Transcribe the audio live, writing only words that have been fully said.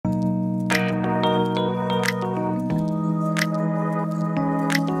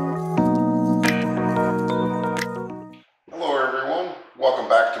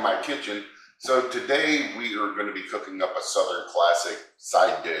my kitchen. So today we are going to be cooking up a Southern classic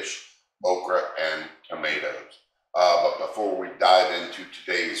side dish, okra and tomatoes. But before we dive into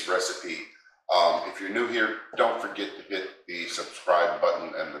today's recipe, if you're new here, don't forget to hit the subscribe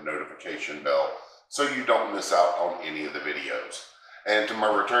button and the notification bell so you don't miss out on any of the videos. And to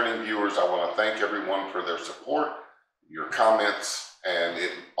my returning viewers, I want to thank everyone for their support, your comments, and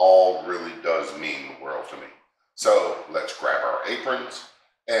it all really does mean the world to me. So let's grab our aprons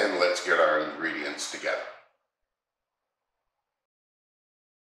and let's get our ingredients together.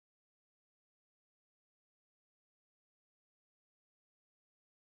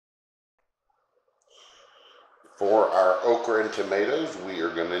 For our okra and tomatoes, we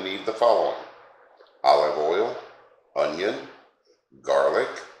are going to need the following: olive oil, onion, garlic,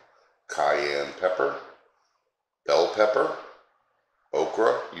 cayenne pepper, bell pepper,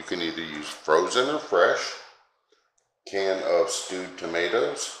 okra, you can either use frozen or fresh, can of stewed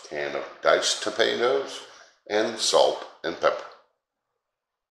tomatoes, can of diced tomatoes, and salt and pepper.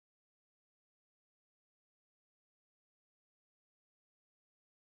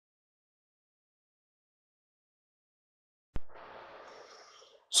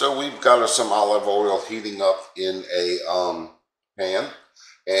 So we've got some olive oil heating up in a pan,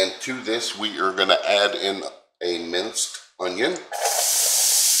 and to this we are going to add in a minced onion.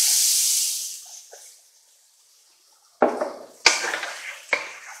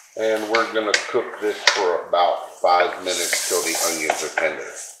 And we're going to cook this for about 5 minutes till the onions are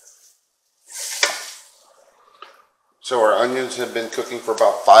tender. So our onions have been cooking for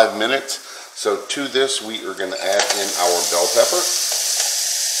about 5 minutes. So to this we are going to add in our bell pepper.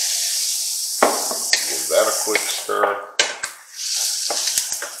 Give that a quick stir.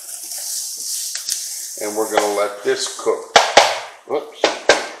 And we're going to let this cook,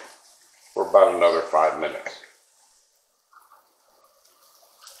 for about another 5 minutes.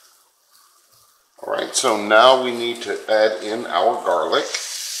 Alright, so now we need to add in our garlic.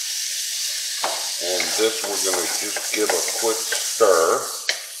 And this we're going to just give a quick stir.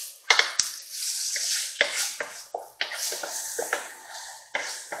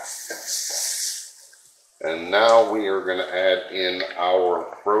 And now we are going to add in our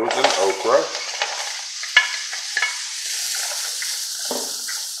frozen okra.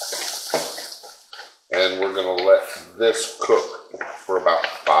 And we're going to let this cook for about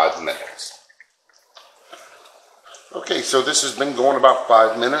 5 minutes. Okay, so this has been going about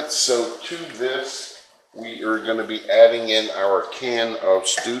 5 minutes. So to this, we are going to be adding in our can of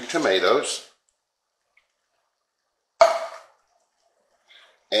stewed tomatoes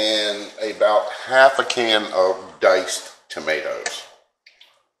and about half a can of diced tomatoes.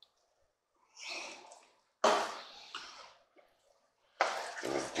 And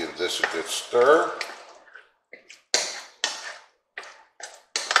we'll give this a good stir.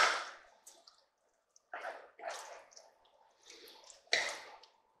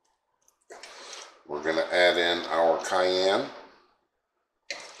 We're going to add in our cayenne.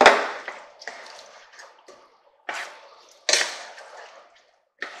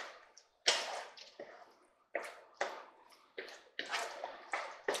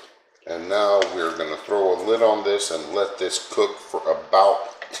 And now we're going to throw a lid on this and let this cook for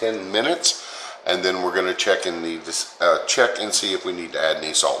about 10 minutes. And then we're going to check and see if we need to add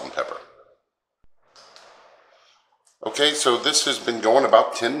any salt and pepper. Okay, so this has been going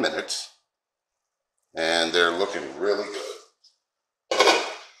about 10 minutes. And they're looking really good.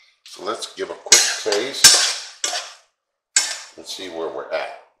 So let's give a quick taste and see where we're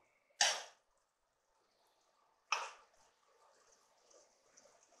at.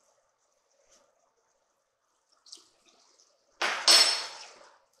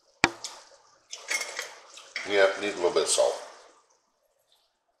 Yeah, need a little bit of salt.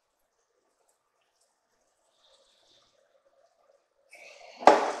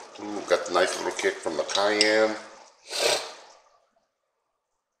 Ooh, got the nice little kick from the cayenne.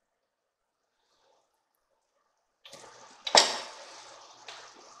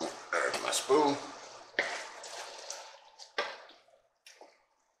 There's my spoon.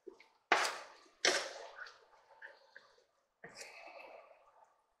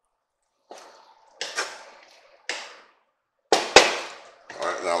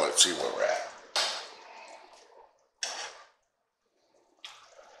 Alright, now let's see where we're at.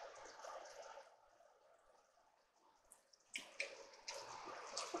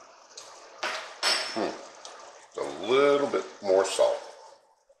 A little bit more salt.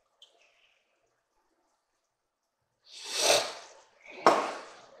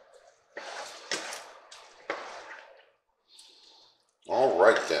 All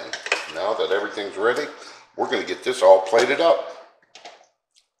right then, now that everything's ready, we're going to get this all plated up.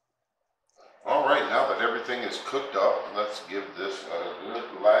 cooked up, let's give this a good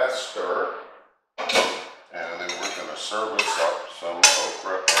last stir. And then we're going to serve us up some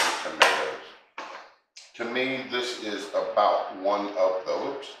okra and tomatoes. To me, this is about one of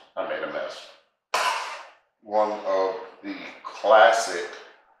those. I made a mess. One of the classic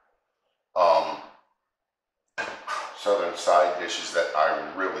southern side dishes that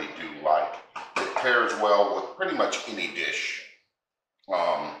I really do like. It pairs well with pretty much any dish.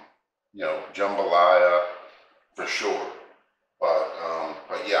 You know, jambalaya for sure.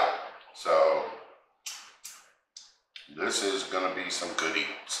 But yeah, so this is going to be some good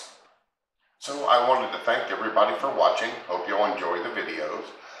eats. So I wanted to thank everybody for watching. Hope you all enjoy the videos.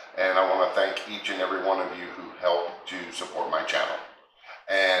 And I want to thank each and every one of you who helped to support my channel.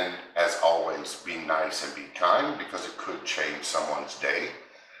 And as always, be nice and be kind, because it could change someone's day.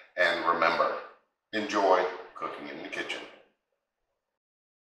 And remember, enjoy cooking in the kitchen.